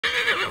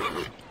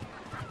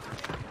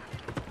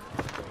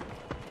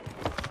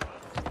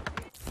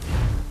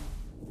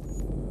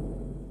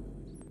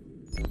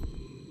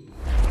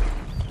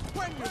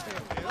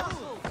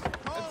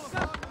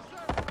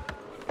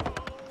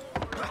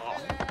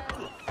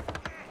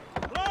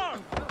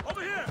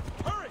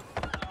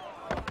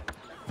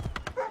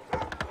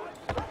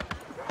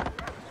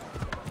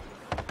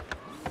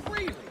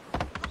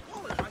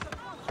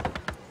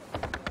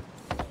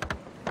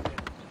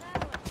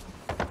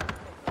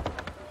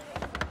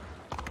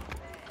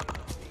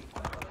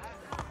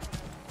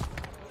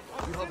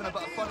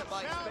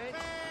I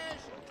expect.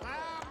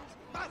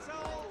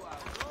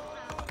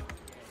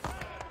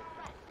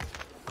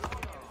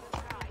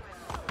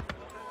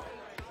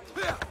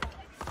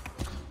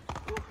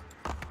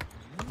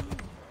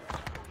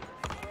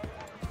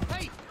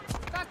 Hey,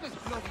 that was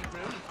bloody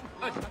rude.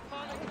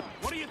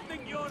 What do you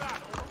think you're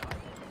at?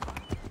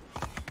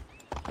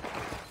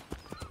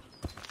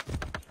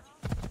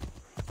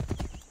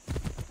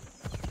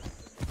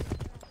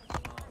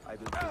 I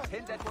will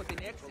pretend that was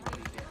an accident.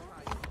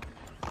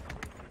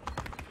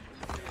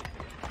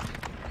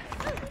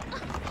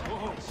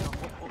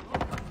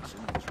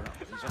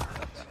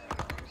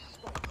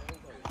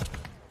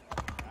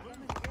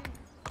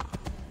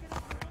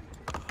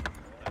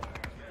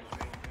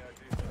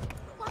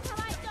 What have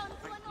I done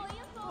to annoy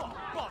you so?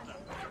 Bother!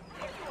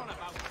 What you on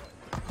about?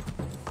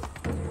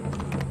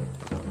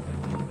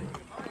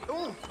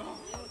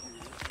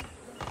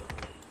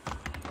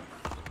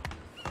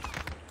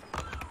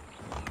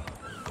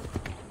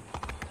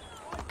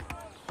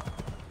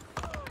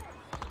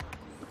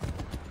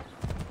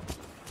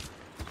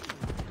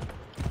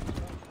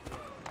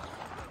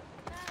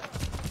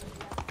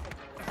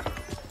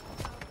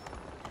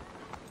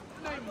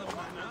 Name the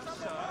manner,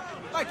 sir.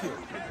 Thank you.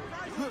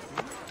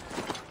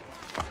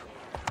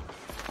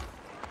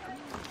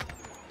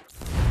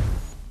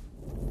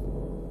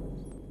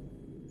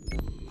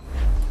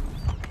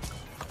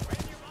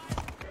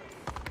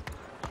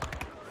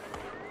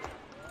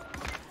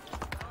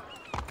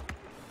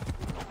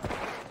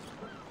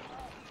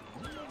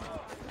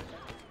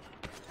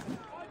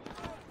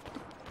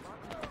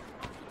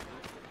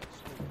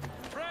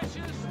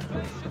 Precious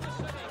fish in the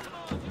city. Come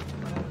on.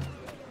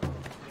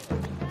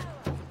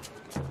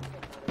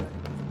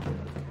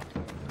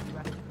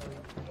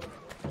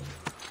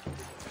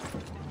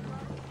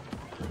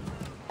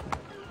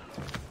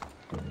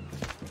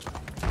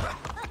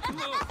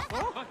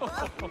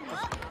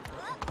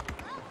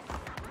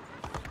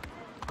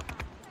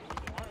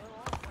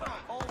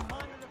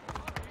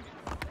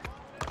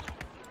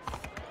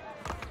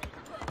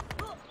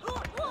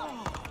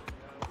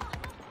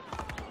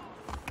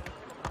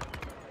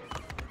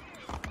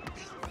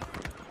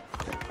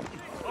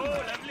 Oh,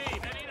 lovely.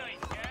 Very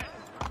nice, yeah.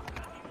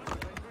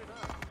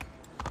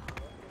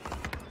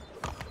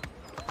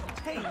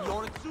 Hey,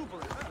 you're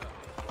exuberant.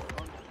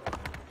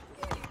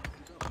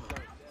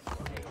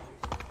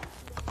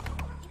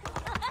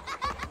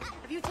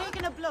 Have you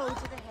taken a blow to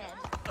the head?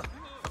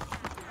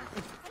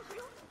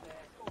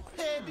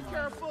 Hey, be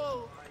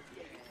careful.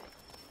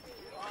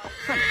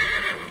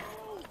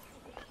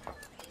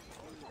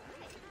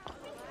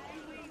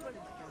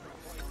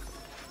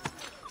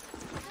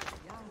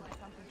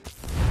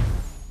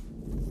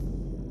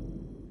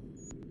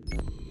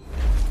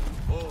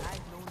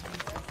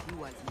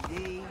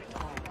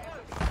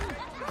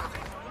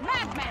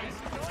 Madman!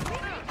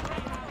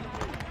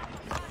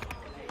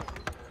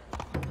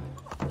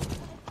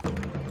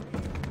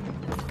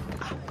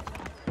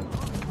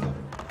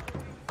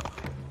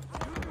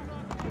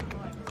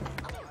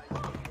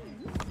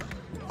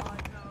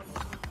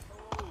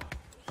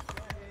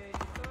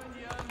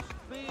 Onions,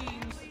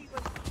 beans.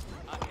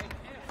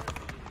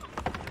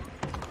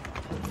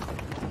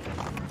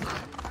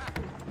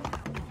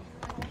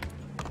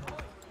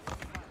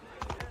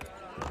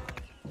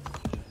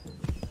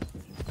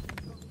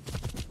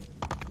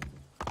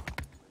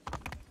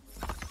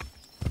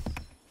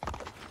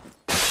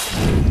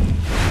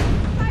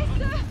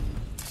 Meister!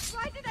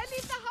 Why did I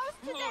leave the house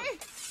today?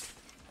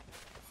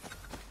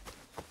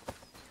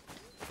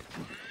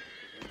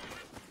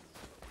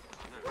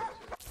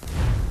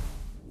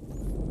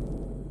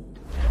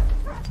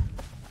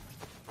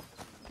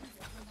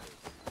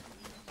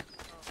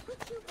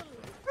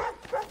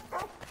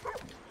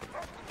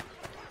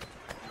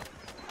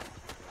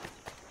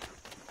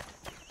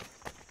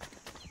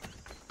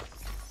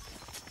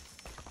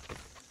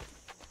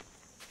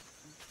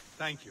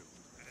 Thank you.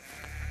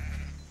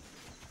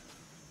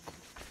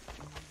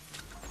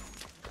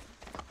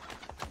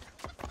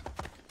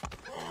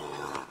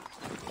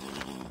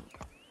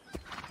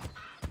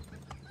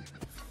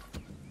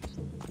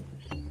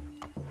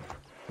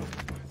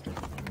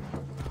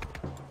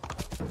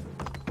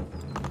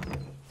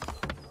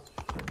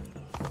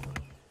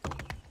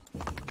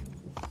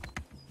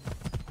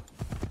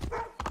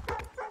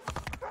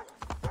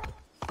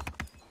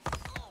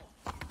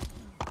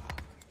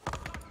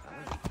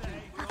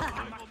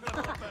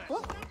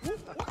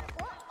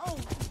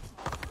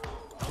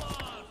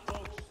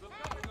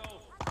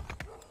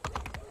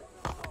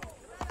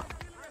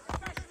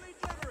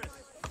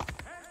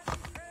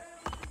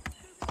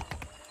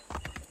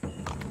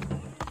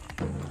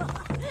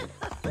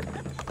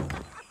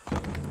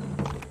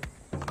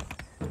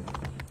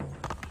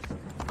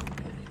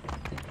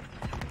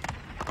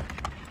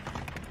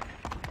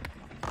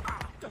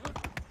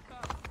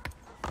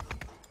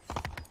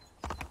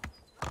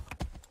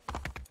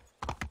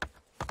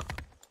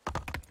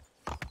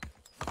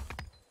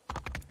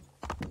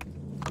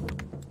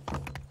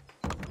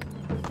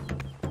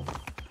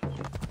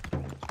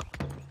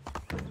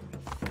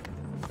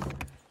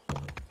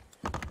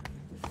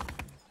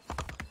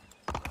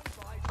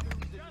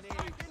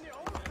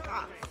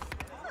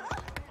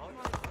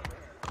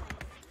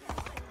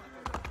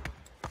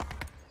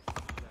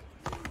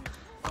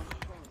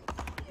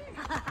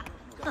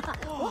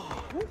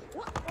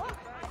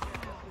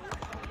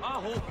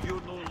 hope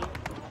you're no longer.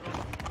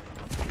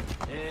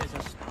 There's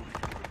a stone.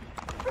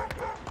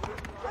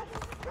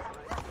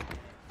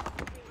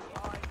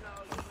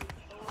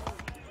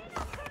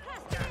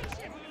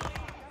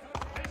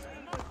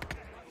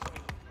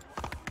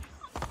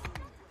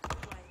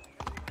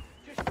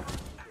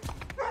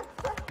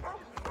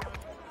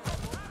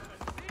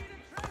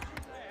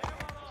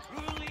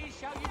 Truly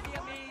shall you be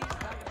amazed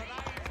at the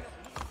variety of...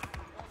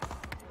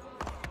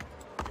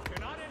 You're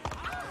not in...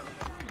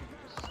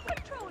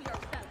 Control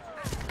yourself.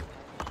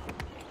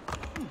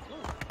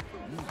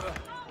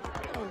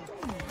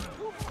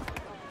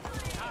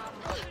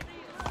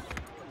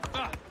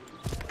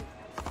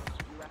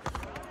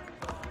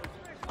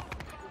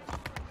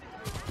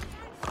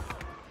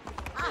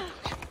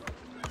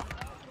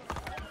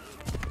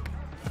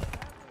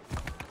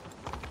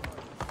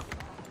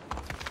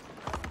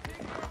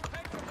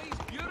 These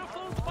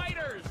beautiful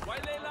fighters while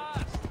they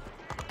last.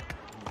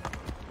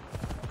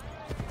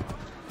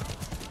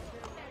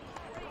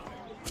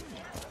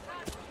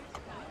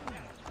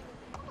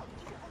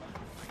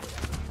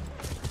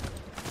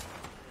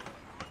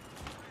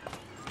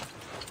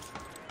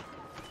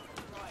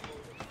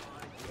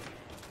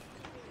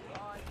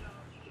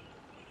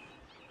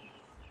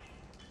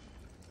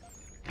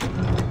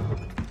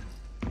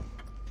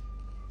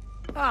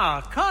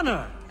 Ah,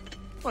 Connor!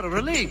 What a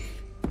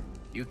relief!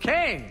 You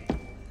came!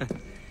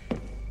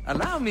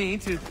 Allow me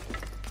to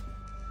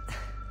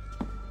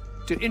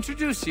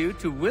introduce you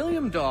to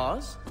William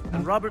Dawes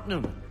and Robert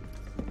Newman.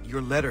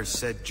 Your letter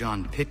said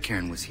John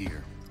Pitcairn was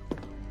here.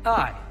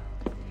 Aye.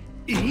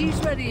 He's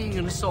readying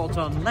an assault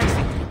on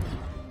Lexington,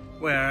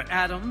 where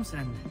Adams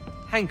and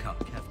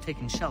Hancock have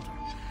taken shelter.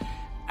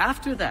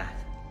 After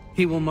that,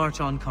 he will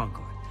march on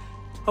Concord,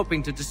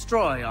 hoping to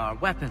destroy our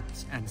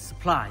weapons and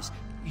supplies.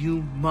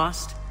 You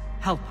must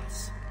help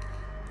us.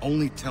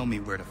 Only tell me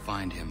where to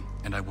find him,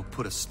 and I will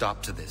put a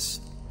stop to this.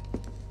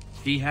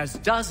 He has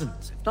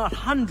dozens, if not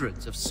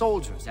hundreds, of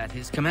soldiers at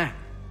his command.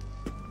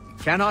 You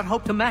cannot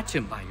hope to match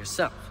him by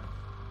yourself.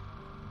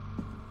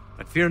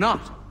 But fear not,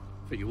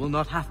 for you will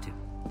not have to.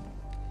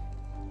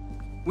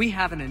 We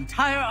have an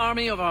entire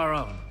army of our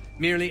own,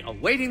 merely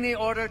awaiting the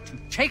order to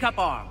take up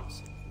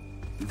arms.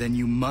 Then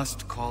you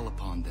must call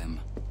upon them.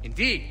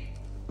 Indeed.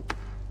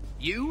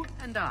 You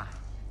and I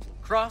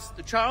cross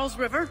the Charles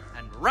River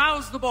and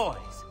rouse the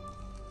boys.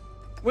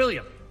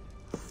 William,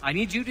 I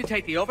need you to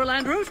take the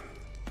overland route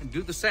and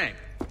do the same.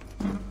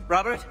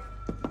 Robert,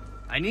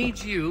 I need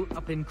you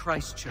up in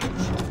Christchurch.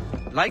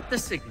 Light the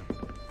signal.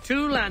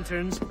 2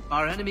 lanterns,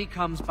 our enemy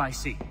comes by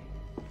sea.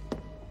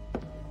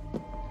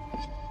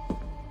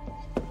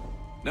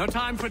 No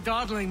time for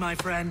dawdling, my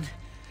friend.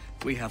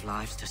 We have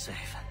lives to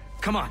save.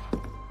 Come on.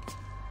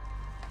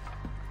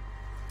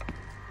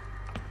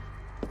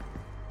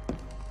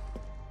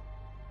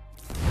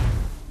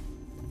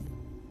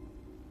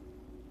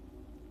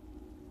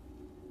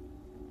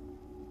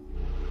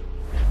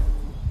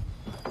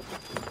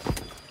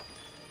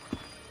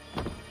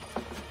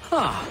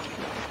 Huh.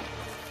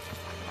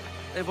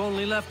 They've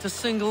only left a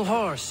single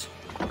horse.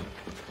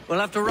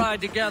 We'll have to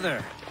ride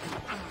together.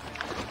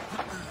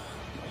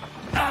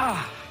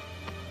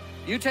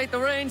 You take the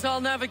reins, I'll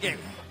navigate.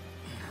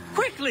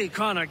 Quickly,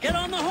 Connor, get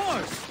on the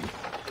horse!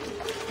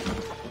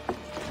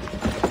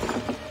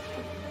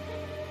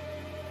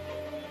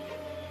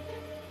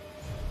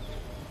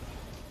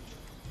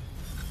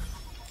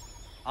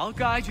 I'll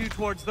guide you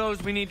towards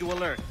those we need to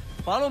alert.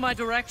 Follow my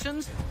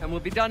directions, and we'll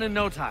be done in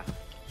no time.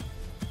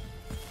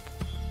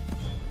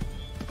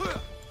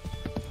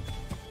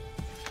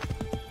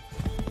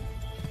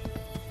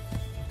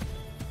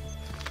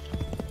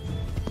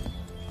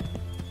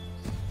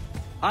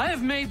 I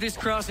have made this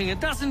crossing a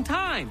dozen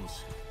times.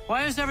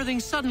 Why is everything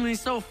suddenly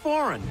so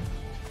foreign?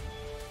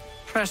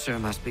 Pressure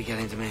must be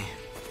getting to me.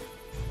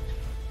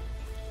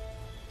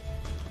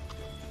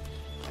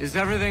 Is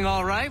everything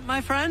all right,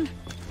 my friend?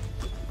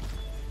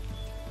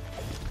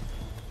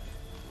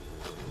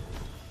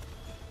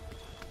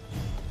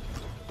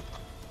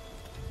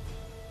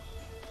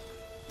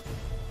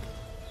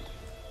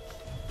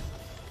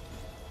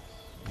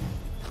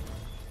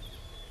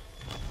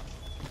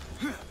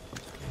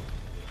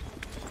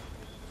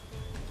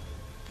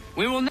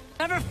 We will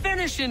never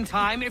finish in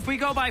time if we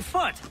go by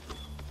foot.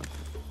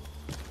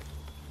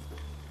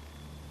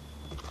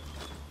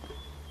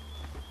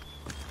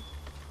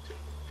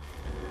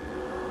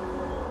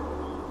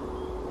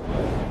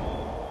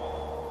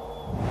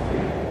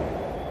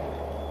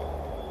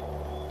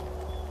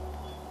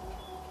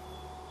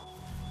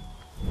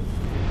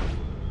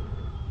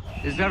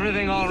 Is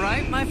everything all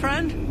right, my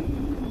friend?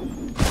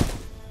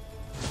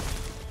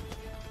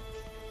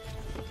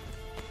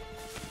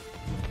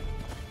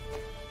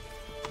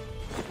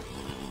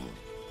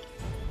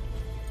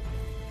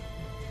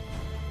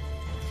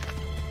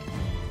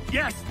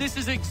 Yes, this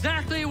is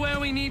exactly where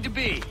we need to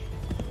be.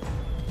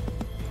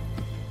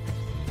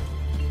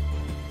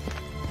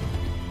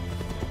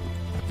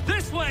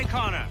 This way,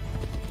 Connor!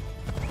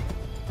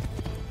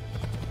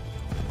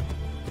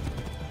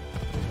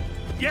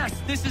 Yes,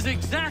 this is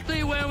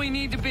exactly where we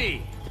need to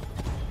be.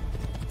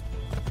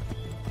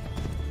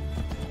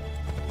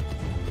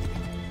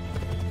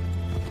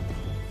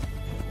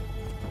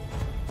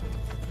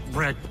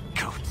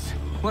 Redcoats.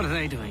 What are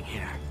they doing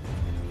here?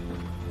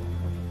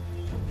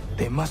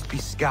 They must be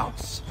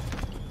scouts.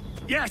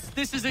 Yes,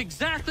 this is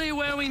exactly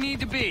where we need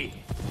to be.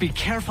 Be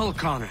careful,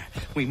 Connor.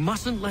 We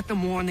mustn't let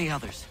them warn the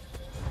others.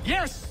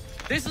 Yes!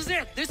 This is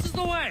it! This is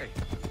the way!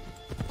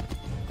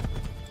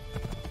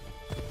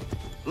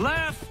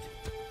 Left!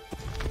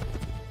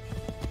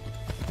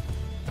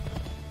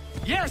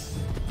 Yes!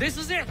 This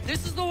is it!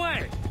 This is the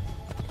way!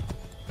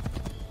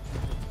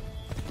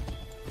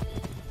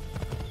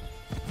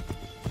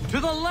 To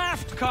the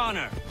left,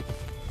 Connor!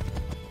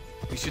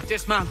 We should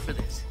dismount for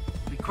this.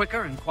 Be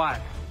quicker and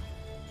quieter.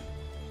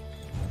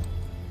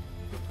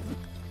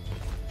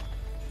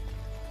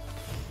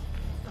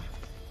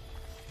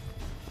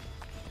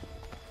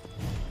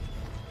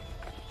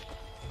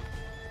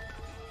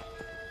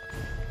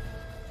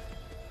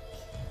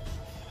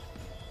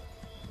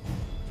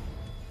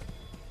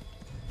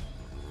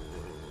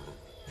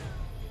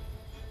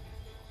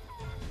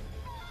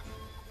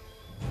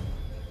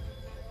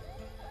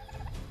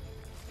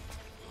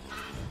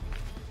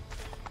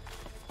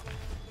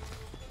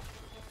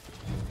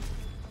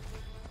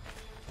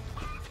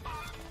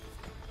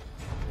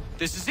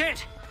 This is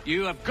it!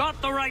 You have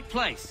got the right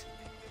place!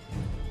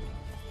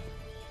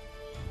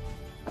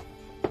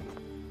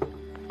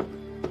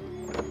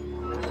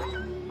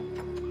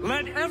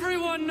 Let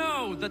everyone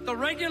know that the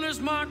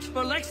regulars marched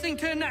for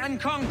Lexington and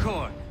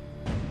Concord.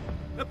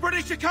 The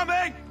British are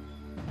coming!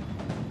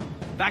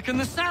 Back in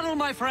the saddle,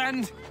 my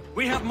friend!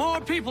 We have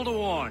more people to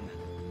warn.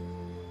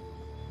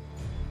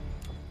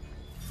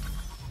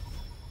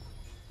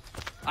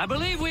 I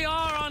believe we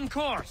are on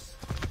course.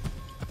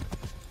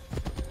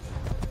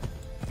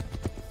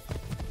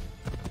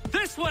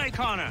 This way,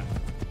 Connor!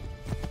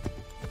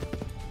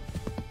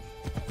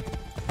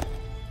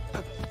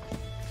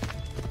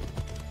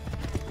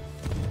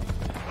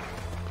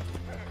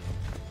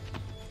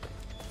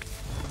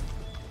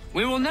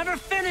 We will never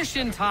finish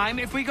in time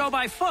if we go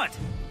by foot.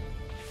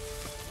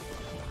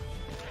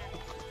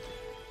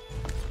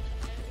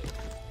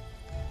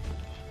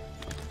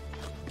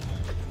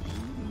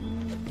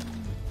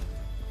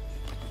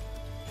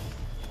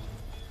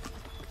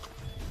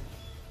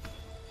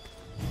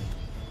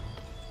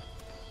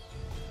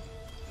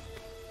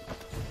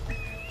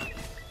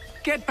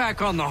 Get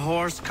back on the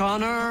horse,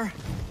 Connor.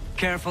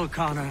 Careful,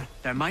 Connor.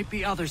 There might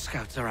be other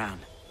scouts around.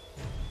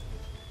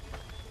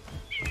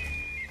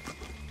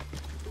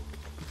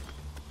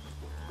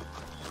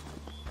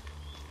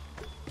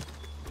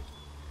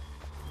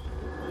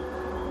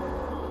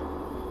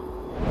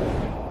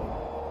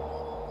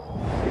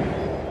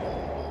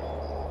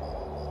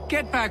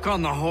 Get back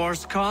on the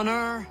horse,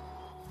 Connor.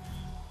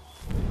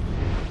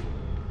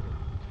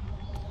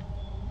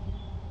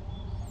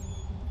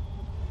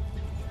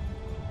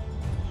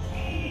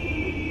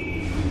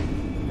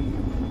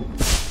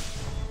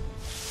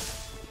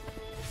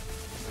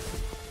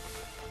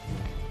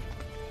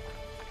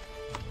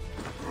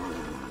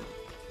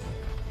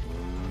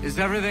 Is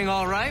everything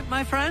all right,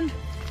 my friend?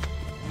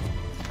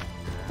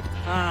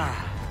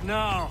 Ah,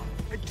 no.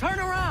 Turn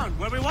around!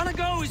 Where we want to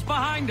go is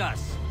behind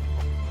us.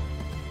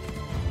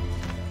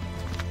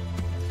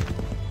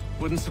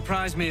 Wouldn't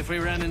surprise me if we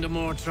ran into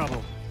more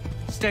trouble.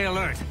 Stay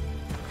alert.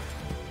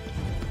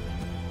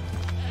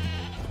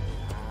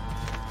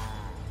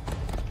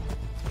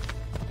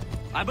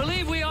 I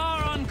believe we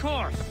are on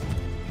course.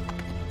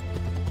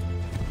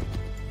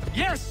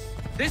 Yes!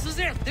 This is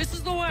it! This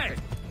is the way!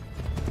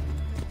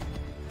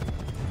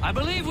 I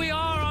believe we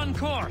are on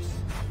course.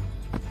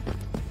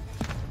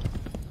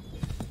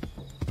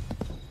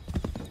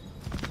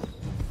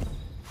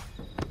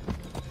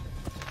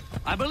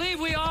 I believe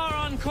we are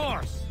on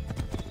course.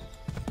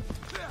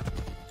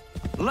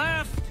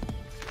 Left.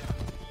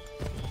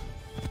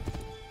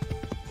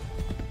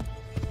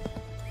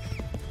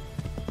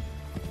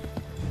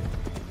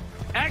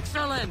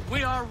 Excellent!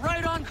 We are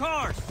right on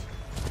course.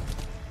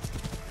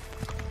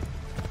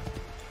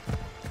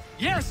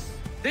 Yes!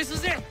 This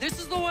is it! This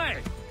is the way!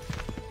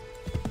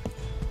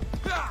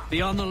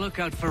 Be on the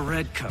lookout for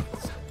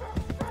redcoats.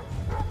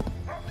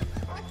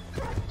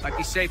 Might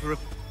be safer if...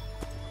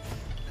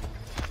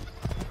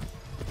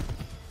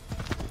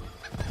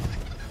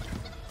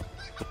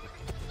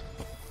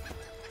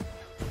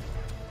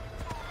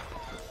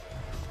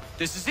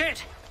 This is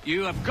it!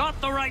 You have got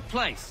the right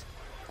place.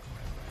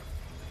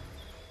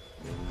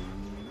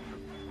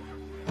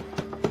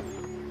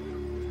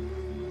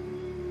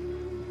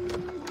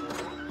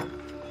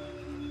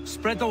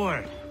 Spread the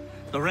word.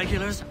 The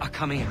regulars are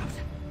coming out.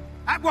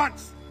 At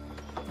once!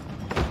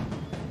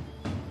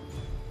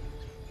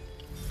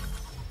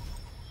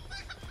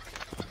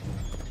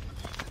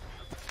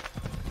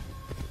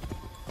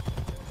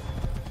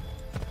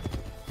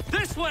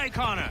 This way,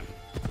 Connor!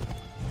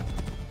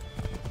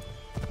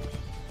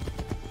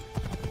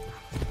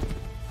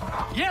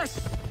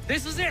 Yes!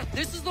 This is it!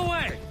 This is the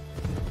way!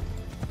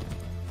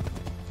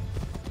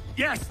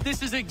 Yes,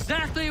 this is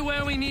exactly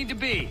where we need to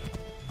be.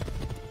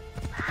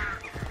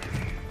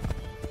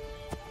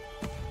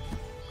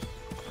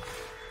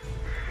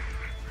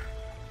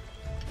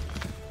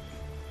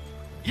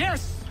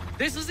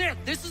 This is it!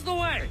 This is the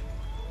way!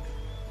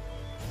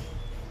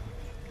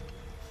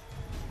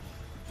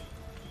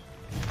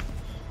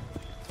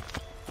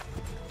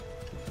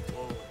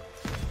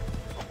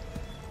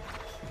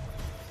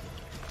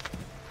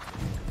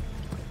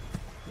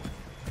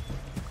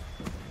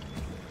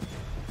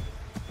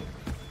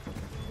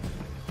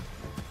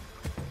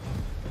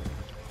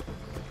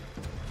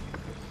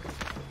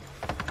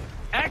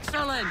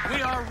 Excellent!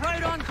 We are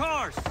right on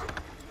course!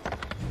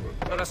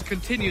 Let us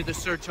continue the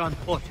search on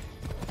foot.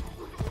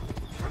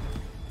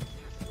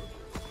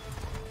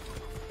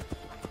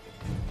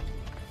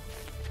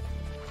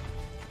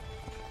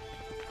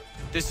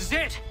 This is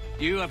it!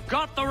 You have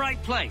got the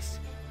right place!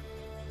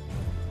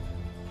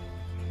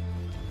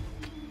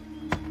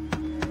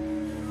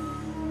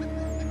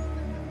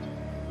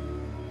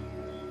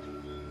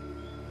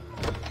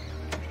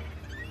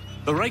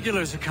 The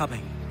regulars are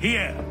coming.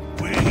 Here!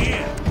 We're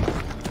here!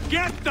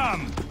 Get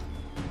them!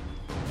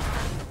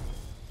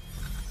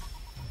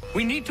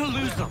 We need to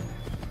lose them.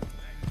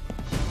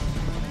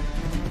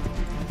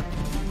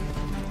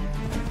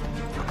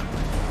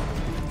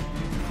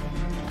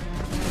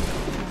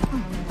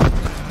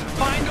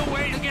 Find a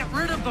way to get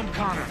rid of them,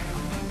 Connor.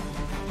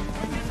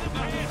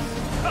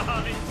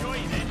 I'm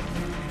enjoying it.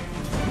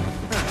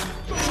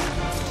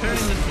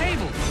 Turning the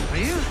tables, are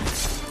you?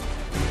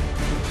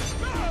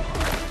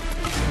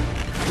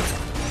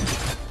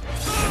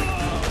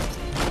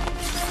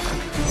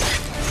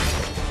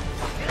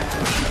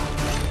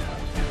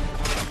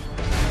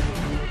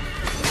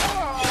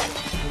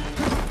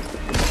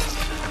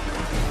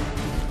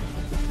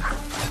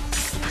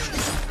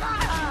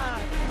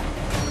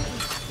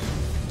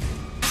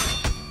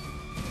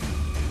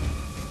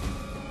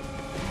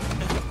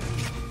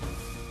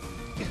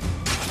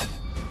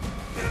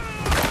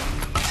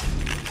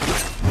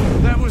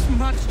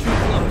 Much too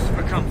close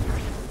for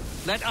comfort.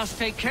 Let us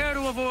take care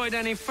to avoid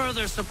any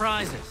further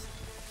surprises.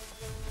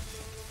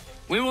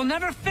 We will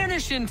never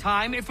finish in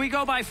time if we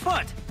go by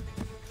foot.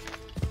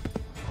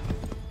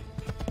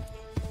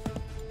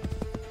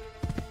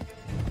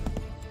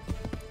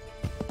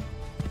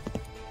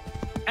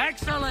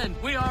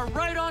 Excellent! We are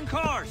right on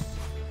course!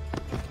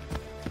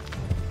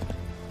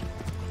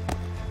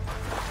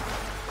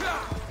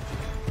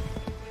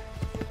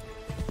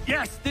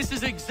 Yes, this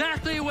is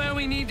exactly where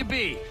we need to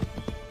be.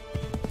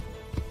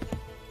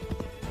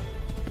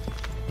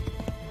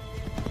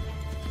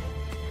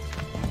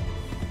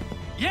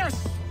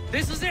 Yes!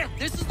 This is it!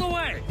 This is the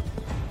way!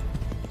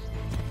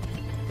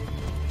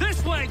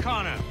 This way,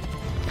 Connor!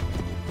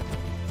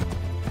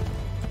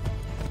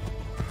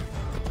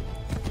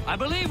 I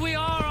believe we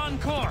are on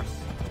course.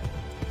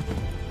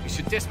 We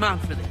should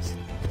dismount for this.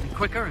 Be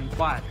quicker and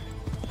quieter.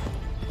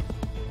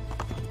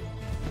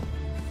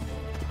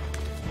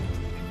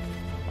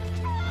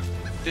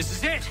 This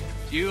is it!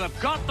 You have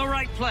got the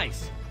right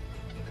place.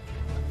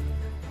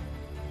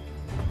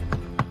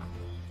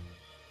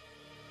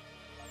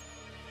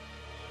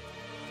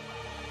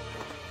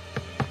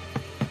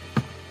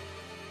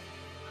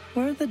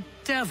 Where the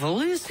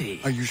devil is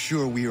he? Are you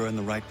sure we are in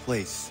the right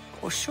place?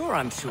 Oh, sure,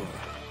 I'm sure.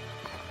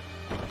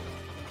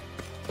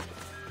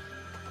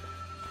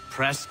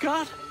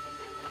 Prescott?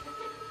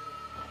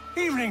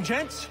 Evening,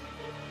 gents.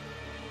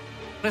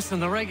 Listen,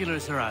 the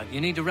regulars are out. You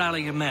need to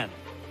rally your men.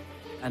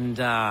 And,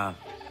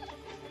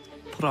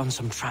 put on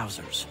some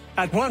trousers.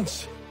 At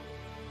once.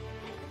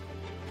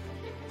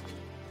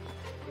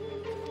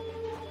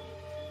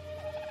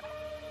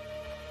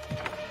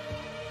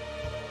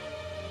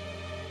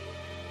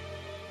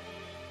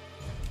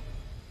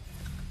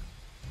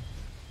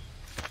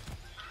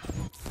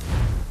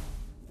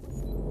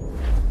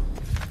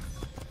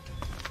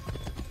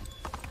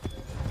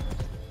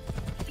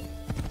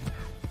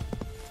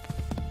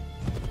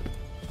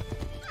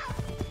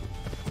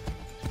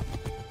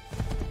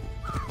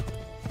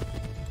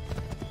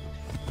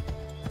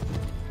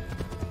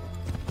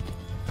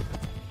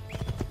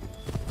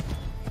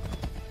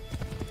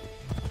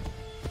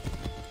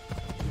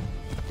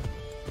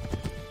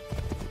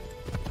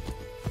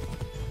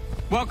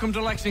 Welcome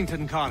to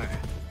Lexington, Connor.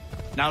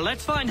 Now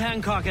let's find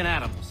Hancock and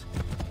Adams.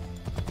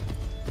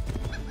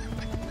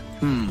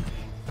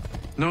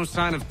 No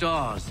sign of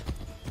Dawes.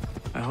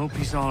 I hope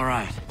he's all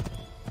right.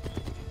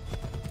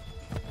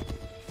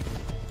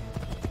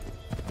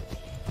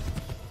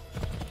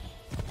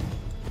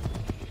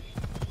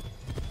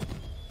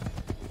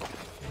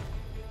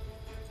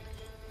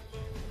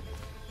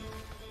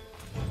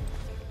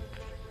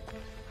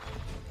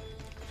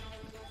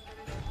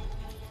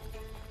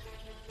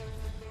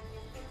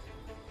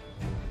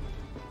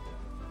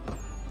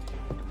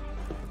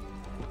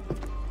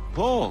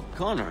 Paul,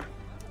 Connor.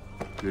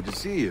 Good to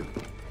see you.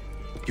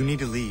 You need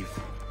to leave.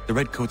 The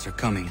Redcoats are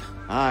coming.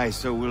 Aye,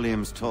 so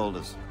Williams told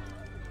us.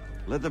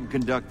 Let them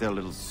conduct their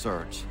little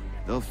search.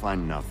 They'll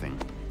find nothing.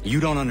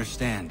 You don't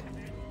understand.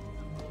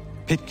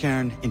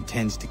 Pitcairn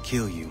intends to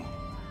kill you.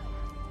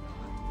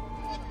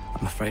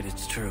 I'm afraid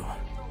it's true.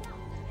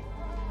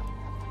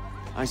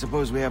 I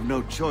suppose we have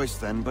no choice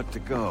then but to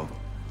go.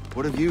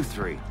 What of you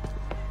three?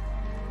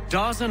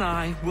 Dawes and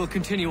I will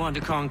continue on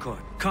to Concord.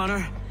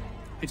 Connor,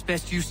 It's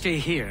best you stay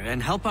here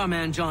and help our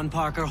man John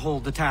Parker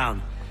hold the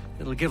town.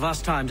 It'll give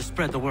us time to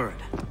spread the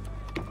word.